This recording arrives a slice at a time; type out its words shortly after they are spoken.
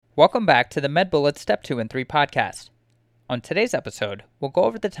Welcome back to the MedBullets Step 2 and 3 podcast. On today's episode, we'll go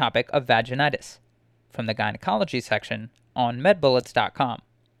over the topic of vaginitis from the Gynecology section on medbullets.com.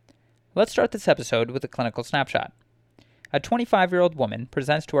 Let's start this episode with a clinical snapshot. A 25-year-old woman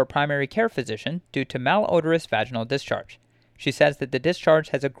presents to her primary care physician due to malodorous vaginal discharge. She says that the discharge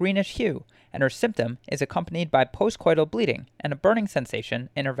has a greenish hue, and her symptom is accompanied by postcoital bleeding and a burning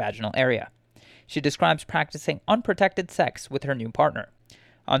sensation in her vaginal area. She describes practicing unprotected sex with her new partner.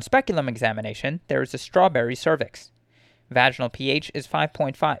 On speculum examination, there is a strawberry cervix. Vaginal pH is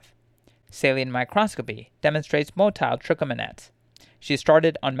 5.5. Saline microscopy demonstrates motile trichomonads. She is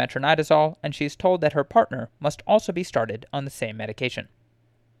started on metronidazole, and she is told that her partner must also be started on the same medication.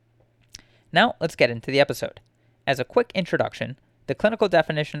 Now, let's get into the episode. As a quick introduction, the clinical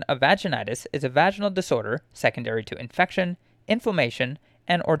definition of vaginitis is a vaginal disorder secondary to infection, inflammation,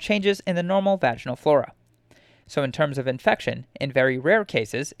 and/or changes in the normal vaginal flora. So in terms of infection, in very rare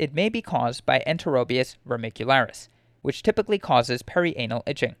cases, it may be caused by Enterobius vermicularis, which typically causes perianal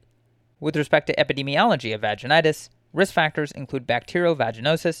itching. With respect to epidemiology of vaginitis, risk factors include bacterial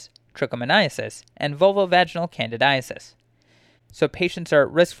vaginosis, trichomoniasis, and vulvovaginal candidiasis. So patients are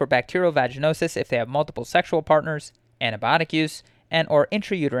at risk for bacterial vaginosis if they have multiple sexual partners, antibiotic use, and/or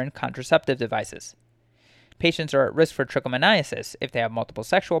intrauterine contraceptive devices. Patients are at risk for trichomoniasis if they have multiple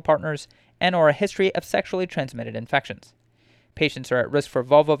sexual partners and/or a history of sexually transmitted infections. Patients are at risk for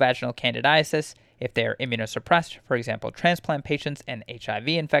vulvovaginal candidiasis if they are immunosuppressed, for example, transplant patients and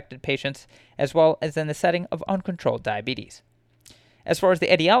HIV-infected patients, as well as in the setting of uncontrolled diabetes. As far as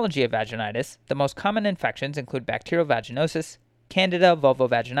the etiology of vaginitis, the most common infections include bacterial vaginosis, Candida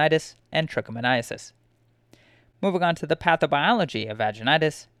vulvovaginitis, and trichomoniasis. Moving on to the pathobiology of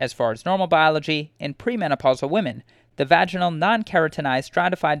vaginitis, as far as normal biology, in premenopausal women, the vaginal non-keratinized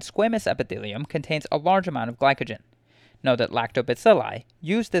stratified squamous epithelium contains a large amount of glycogen. Know that lactobacilli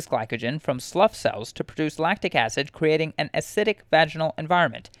use this glycogen from slough cells to produce lactic acid, creating an acidic vaginal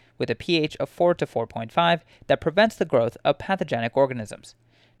environment with a pH of 4 to 4.5 that prevents the growth of pathogenic organisms.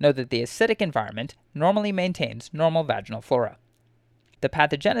 Know that the acidic environment normally maintains normal vaginal flora. The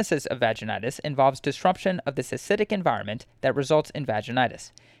pathogenesis of vaginitis involves disruption of this acidic environment that results in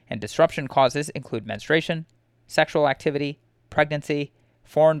vaginitis, and disruption causes include menstruation, sexual activity, pregnancy,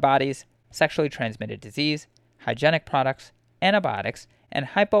 foreign bodies, sexually transmitted disease, hygienic products, antibiotics, and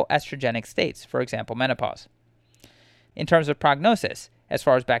hypoestrogenic states, for example, menopause. In terms of prognosis, as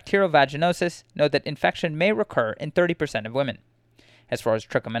far as bacterial vaginosis, note that infection may recur in 30% of women. As far as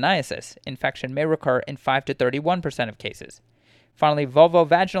trichomoniasis, infection may recur in 5 to 31% of cases. Finally,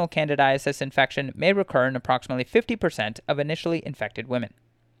 vulvovaginal candidiasis infection may recur in approximately 50% of initially infected women.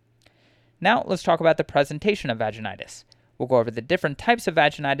 Now, let's talk about the presentation of vaginitis. We'll go over the different types of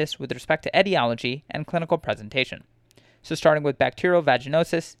vaginitis with respect to etiology and clinical presentation. So starting with bacterial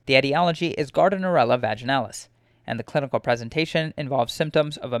vaginosis, the etiology is Gardnerella vaginalis, and the clinical presentation involves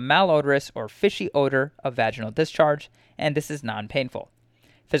symptoms of a malodorous or fishy odor of vaginal discharge, and this is non-painful.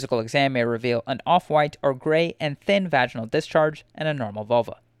 Physical exam may reveal an off-white or gray and thin vaginal discharge and a normal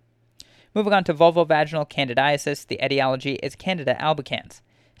vulva. Moving on to vulvovaginal candidiasis, the etiology is Candida albicans.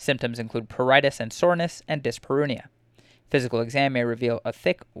 Symptoms include pruritus and soreness and dyspareunia. Physical exam may reveal a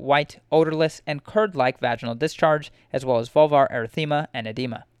thick, white, odorless, and curd-like vaginal discharge, as well as vulvar erythema and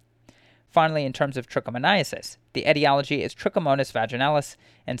edema. Finally, in terms of trichomoniasis, the etiology is Trichomonas vaginalis,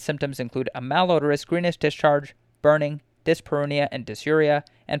 and symptoms include a malodorous greenish discharge, burning, dyspareunia and dysuria,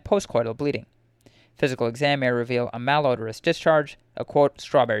 and postcoital bleeding. Physical exam may reveal a malodorous discharge, a quote,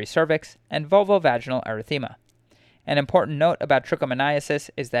 strawberry cervix, and vulvovaginal erythema. An important note about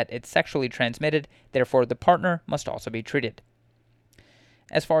trichomoniasis is that it's sexually transmitted, therefore the partner must also be treated.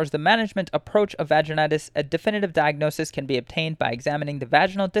 As far as the management approach of vaginitis, a definitive diagnosis can be obtained by examining the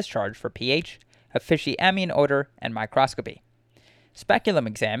vaginal discharge for pH, a fishy amine odor, and microscopy. Speculum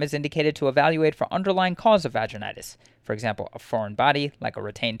exam is indicated to evaluate for underlying cause of vaginitis, for example, a foreign body like a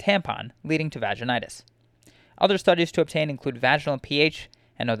retained tampon leading to vaginitis. Other studies to obtain include vaginal pH,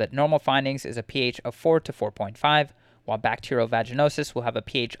 and know that normal findings is a pH of 4 to 4.5, while bacterial vaginosis will have a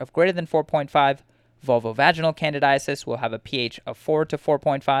pH of greater than 4.5, vulvovaginal candidiasis will have a pH of 4 to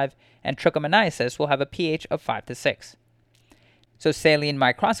 4.5, and trichomoniasis will have a pH of 5 to 6. So saline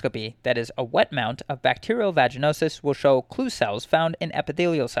microscopy, that is a wet mount of bacterial vaginosis, will show clue cells found in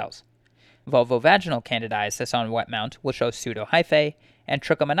epithelial cells. Vulvovaginal candidiasis on wet mount will show pseudohyphae, and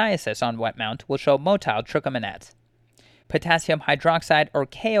trichomoniasis on wet mount will show motile trichomonads. Potassium hydroxide or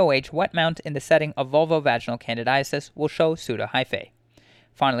KOH wet mount in the setting of vulvovaginal candidiasis will show pseudohyphae.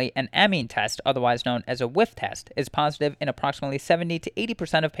 Finally, an amine test, otherwise known as a whiff test, is positive in approximately 70 to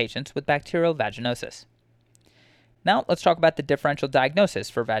 80% of patients with bacterial vaginosis. Now let's talk about the differential diagnosis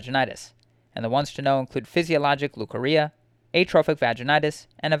for vaginitis. And the ones to know include physiologic leukorrhea, atrophic vaginitis,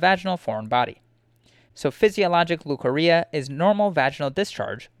 and a vaginal foreign body. So physiologic leukorrhea is normal vaginal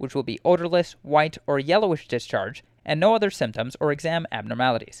discharge, which will be odorless, white, or yellowish discharge, and no other symptoms or exam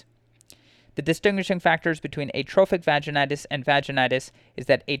abnormalities. The distinguishing factors between atrophic vaginitis and vaginitis is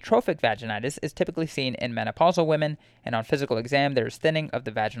that atrophic vaginitis is typically seen in menopausal women, and on physical exam there is thinning of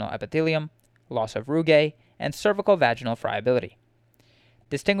the vaginal epithelium, loss of rugae, and cervical vaginal friability.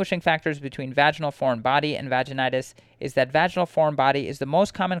 Distinguishing factors between vaginal foreign body and vaginitis is that vaginal foreign body is the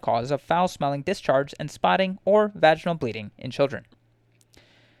most common cause of foul-smelling discharge and spotting or vaginal bleeding in children.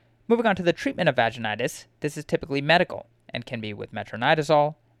 Moving on to the treatment of vaginitis, this is typically medical and can be with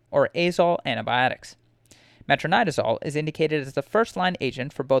metronidazole or azole antibiotics. Metronidazole is indicated as the first-line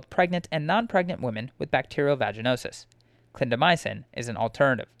agent for both pregnant and non-pregnant women with bacterial vaginosis. Clindamycin is an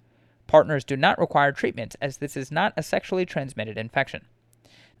alternative. Partners do not require treatment as this is not a sexually transmitted infection.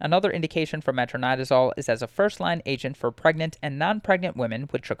 Another indication for metronidazole is as a first-line agent for pregnant and non-pregnant women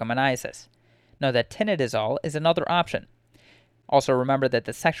with trichomoniasis. Know that tinidazole is another option. Also remember that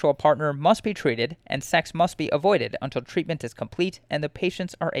the sexual partner must be treated and sex must be avoided until treatment is complete and the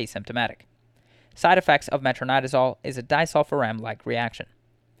patients are asymptomatic. Side effects of metronidazole is a disulfiram-like reaction.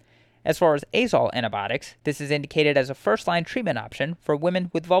 As far as azole antibiotics, this is indicated as a first-line treatment option for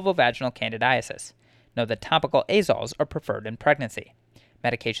women with vulvovaginal candidiasis. Know that topical azoles are preferred in pregnancy.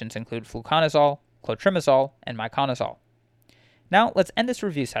 Medications include fluconazole, clotrimazole, and miconazole. Now, let's end this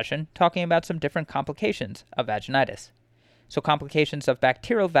review session talking about some different complications of vaginitis. So complications of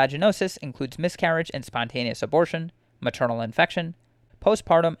bacterial vaginosis includes miscarriage and spontaneous abortion, maternal infection,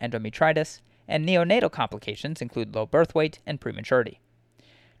 postpartum endometritis, and neonatal complications include low birth weight and prematurity.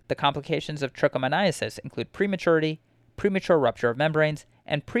 The complications of trichomoniasis include prematurity, premature rupture of membranes,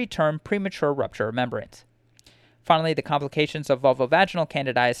 and preterm premature rupture of membranes. Finally, the complications of vulvovaginal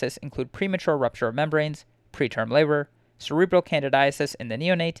candidiasis include premature rupture of membranes, preterm labor, cerebral candidiasis in the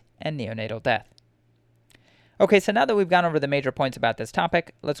neonate, and neonatal death. Okay, so now that we've gone over the major points about this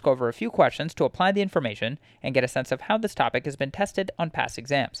topic, let's go over a few questions to apply the information and get a sense of how this topic has been tested on past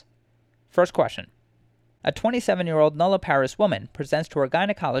exams. First question. A 27-year-old nulliparous woman presents to her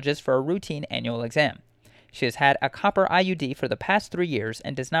gynecologist for a routine annual exam. She has had a copper IUD for the past 3 years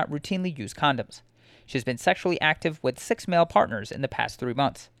and does not routinely use condoms. She has been sexually active with 6 male partners in the past 3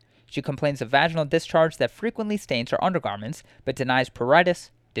 months. She complains of vaginal discharge that frequently stains her undergarments, but denies pruritus,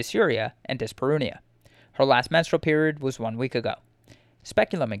 dysuria, and dyspareunia. Her last menstrual period was 1 week ago.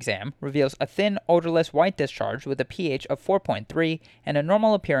 Speculum exam reveals a thin, odorless white discharge with a pH of 4.3 and a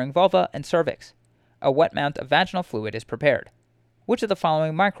normal-appearing vulva and cervix. A wet mount of vaginal fluid is prepared. Which of the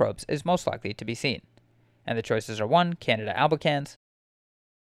following microbes is most likely to be seen? And the choices are 1. Candida albicans,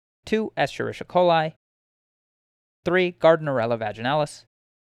 2. Escherichia coli, 3. Gardnerella vaginalis,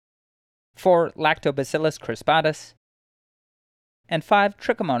 4. Lactobacillus crispatus, and 5.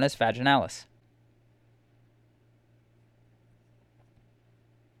 Trichomonas vaginalis.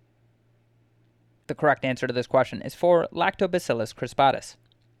 The correct answer to this question is 4. Lactobacillus crispatus.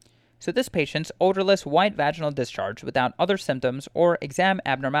 So this patient's odorless white vaginal discharge without other symptoms or exam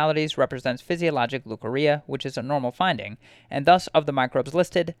abnormalities represents physiologic leukorrhea, which is a normal finding, and thus of the microbes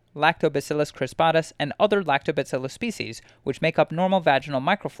listed, Lactobacillus crispatus and other Lactobacillus species, which make up normal vaginal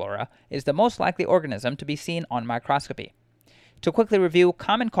microflora, is the most likely organism to be seen on microscopy. To quickly review,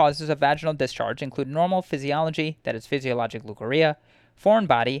 common causes of vaginal discharge include normal physiology, that is physiologic leukorrhea, foreign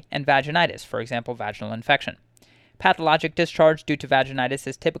body, and vaginitis, for example, vaginal infection. Pathologic discharge due to vaginitis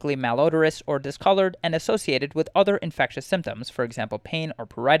is typically malodorous or discolored and associated with other infectious symptoms, for example, pain or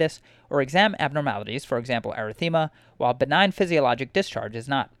pruritus, or exam abnormalities, for example, erythema, while benign physiologic discharge is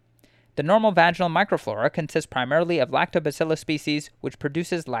not. The normal vaginal microflora consists primarily of Lactobacillus species, which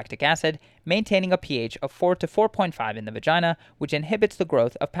produces lactic acid, maintaining a pH of 4 to 4.5 in the vagina, which inhibits the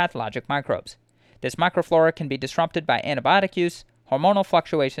growth of pathologic microbes. This microflora can be disrupted by antibiotic use, hormonal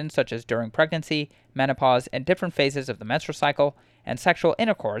fluctuations such as during pregnancy, menopause, and different phases of the menstrual cycle, and sexual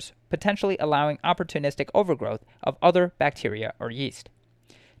intercourse, potentially allowing opportunistic overgrowth of other bacteria or yeast.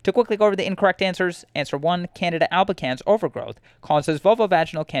 To quickly go over the incorrect answers, answer 1, Candida albicans overgrowth causes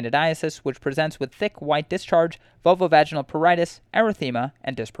vulvovaginal candidiasis, which presents with thick white discharge, vulvovaginal pruritus, erythema,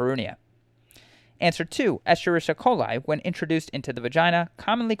 and dyspareunia. Answer 2, Escherichia coli, when introduced into the vagina,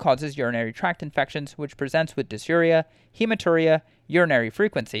 commonly causes urinary tract infections, which presents with dysuria, hematuria, urinary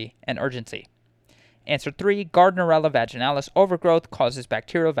frequency, and urgency. Answer 3, Gardnerella vaginalis overgrowth causes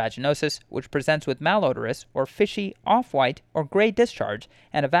bacterial vaginosis, which presents with malodorous or fishy, off-white, or gray discharge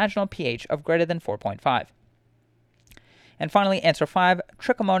and a vaginal pH of greater than 4.5. And finally, answer 5,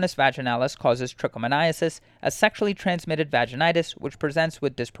 Trichomonas vaginalis causes trichomoniasis, a sexually transmitted vaginitis which presents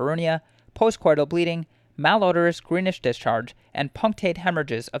with dyspareunia, postcoital bleeding, malodorous greenish discharge, and punctate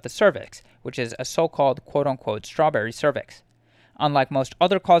hemorrhages of the cervix, which is a so-called quote-unquote strawberry cervix. Unlike most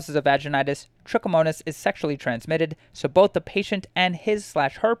other causes of vaginitis, trichomonas is sexually transmitted, so both the patient and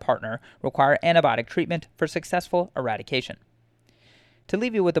his/her partner require antibiotic treatment for successful eradication. To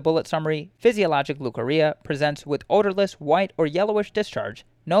leave you with a bullet summary, physiologic leukorrhea presents with odorless white or yellowish discharge,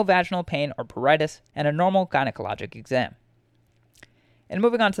 no vaginal pain or pruritus, and a normal gynecologic exam. And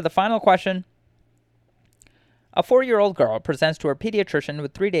moving on to the final question, a 4-year-old girl presents to her pediatrician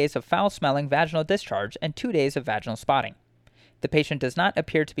with 3 days of foul-smelling vaginal discharge and 2 days of vaginal spotting. The patient does not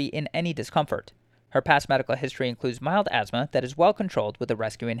appear to be in any discomfort. Her past medical history includes mild asthma that is well controlled with a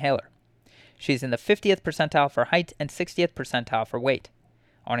rescue inhaler. She is in the 50th percentile for height and 60th percentile for weight.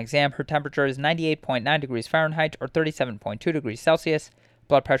 On exam, her temperature is 98.9 degrees Fahrenheit or 37.2 degrees Celsius.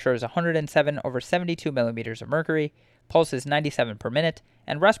 Blood pressure is 107/72 millimeters of mercury. Pulse is 97 per minute,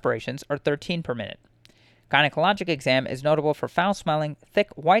 and respirations are 13 per minute. Gynecologic exam is notable for foul-smelling, thick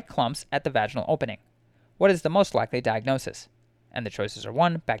white clumps at the vaginal opening. What is the most likely diagnosis? And the choices are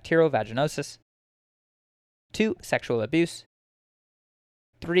 1, bacterial vaginosis, 2, sexual abuse,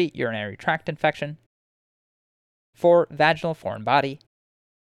 3, urinary tract infection, 4, vaginal foreign body,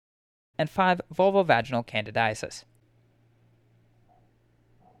 and 5, vulvovaginal candidiasis.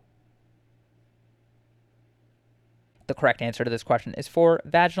 The correct answer to this question is 4,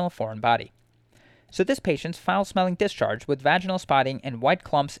 vaginal foreign body. So this patient's foul-smelling discharge with vaginal spotting and white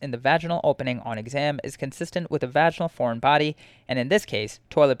clumps in the vaginal opening on exam is consistent with a vaginal foreign body, and in this case,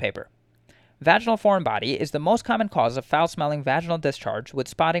 toilet paper. Vaginal foreign body is the most common cause of foul-smelling vaginal discharge with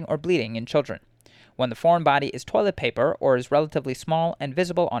spotting or bleeding in children. When the foreign body is toilet paper or is relatively small and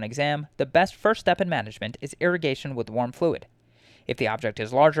visible on exam, the best first step in management is irrigation with warm fluid. If the object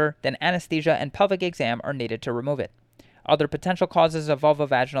is larger, then anesthesia and pelvic exam are needed to remove it. Other potential causes of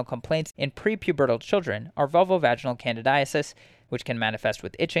vulvovaginal complaints in prepubertal children are vulvovaginal candidiasis, which can manifest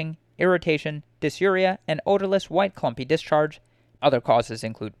with itching, irritation, dysuria, and odorless white clumpy discharge. Other causes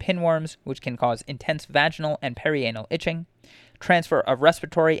include pinworms, which can cause intense vaginal and perianal itching, transfer of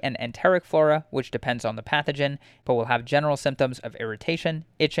respiratory and enteric flora, which depends on the pathogen, but will have general symptoms of irritation,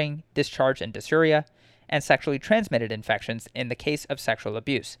 itching, discharge, and dysuria, and sexually transmitted infections in the case of sexual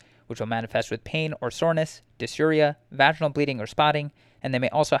abuse, which will manifest with pain or soreness, dysuria, vaginal bleeding or spotting, and they may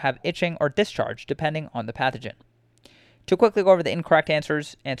also have itching or discharge depending on the pathogen. To quickly go over the incorrect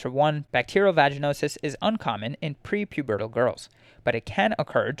answers, answer 1, bacterial vaginosis is uncommon in prepubertal girls, but it can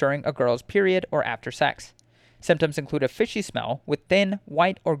occur during a girl's period or after sex. Symptoms include a fishy smell with thin,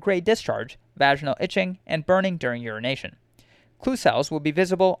 white or gray discharge, vaginal itching, and burning during urination. Clue cells will be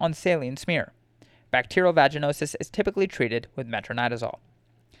visible on saline smear. Bacterial vaginosis is typically treated with metronidazole.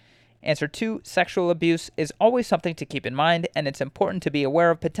 Answer 2, sexual abuse is always something to keep in mind, and it's important to be aware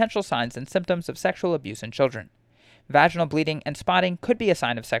of potential signs and symptoms of sexual abuse in children. Vaginal bleeding and spotting could be a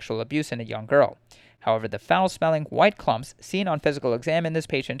sign of sexual abuse in a young girl. However, the foul-smelling white clumps seen on physical exam in this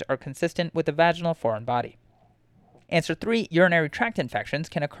patient are consistent with the vaginal foreign body. Answer 3, urinary tract infections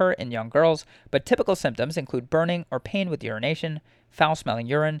can occur in young girls, but typical symptoms include burning or pain with urination, foul-smelling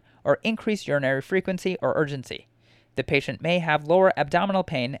urine, or increased urinary frequency or urgency. The patient may have lower abdominal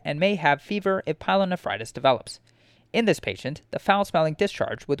pain and may have fever if pyelonephritis develops. In this patient, the foul-smelling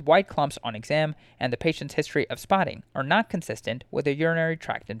discharge with white clumps on exam and the patient's history of spotting are not consistent with a urinary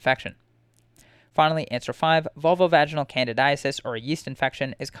tract infection. Finally, answer 5, vulvovaginal candidiasis or a yeast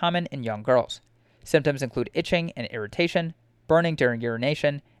infection is common in young girls. Symptoms include itching and irritation, burning during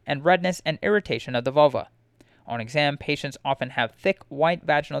urination, and redness and irritation of the vulva. On exam, patients often have thick white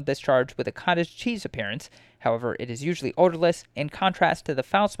vaginal discharge with a cottage cheese appearance. However, it is usually odorless, in contrast to the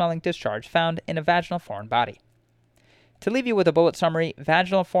foul-smelling discharge found in a vaginal foreign body. To leave you with a bullet summary,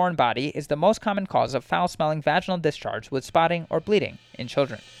 vaginal foreign body is the most common cause of foul-smelling vaginal discharge with spotting or bleeding in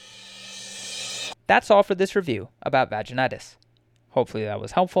children. That's all for this review about vaginitis. Hopefully that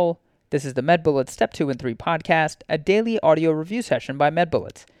was helpful. This is the MedBullets Step 2 and 3 podcast, a daily audio review session by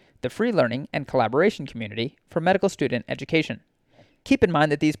MedBullets, the free learning and collaboration community for medical student education. Keep in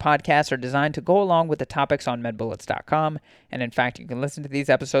mind that these podcasts are designed to go along with the topics on medbullets.com, and in fact, you can listen to these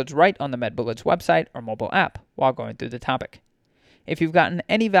episodes right on the MedBullets website or mobile app while going through the topic. If you've gotten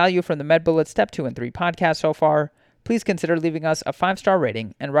any value from the MedBullets Step 2 and 3 podcast so far, please consider leaving us a 5-star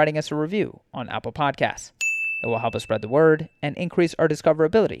rating and writing us a review on Apple Podcasts. It will help us spread the word and increase our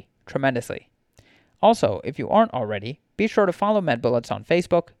discoverability tremendously. Also, if you aren't already, be sure to follow MedBullets on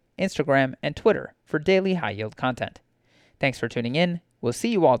Facebook, Instagram, and Twitter for daily high-yield content. Thanks for tuning in. We'll see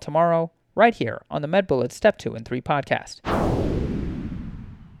you all tomorrow. right here on the MedBullets Step 2 and 3 podcast.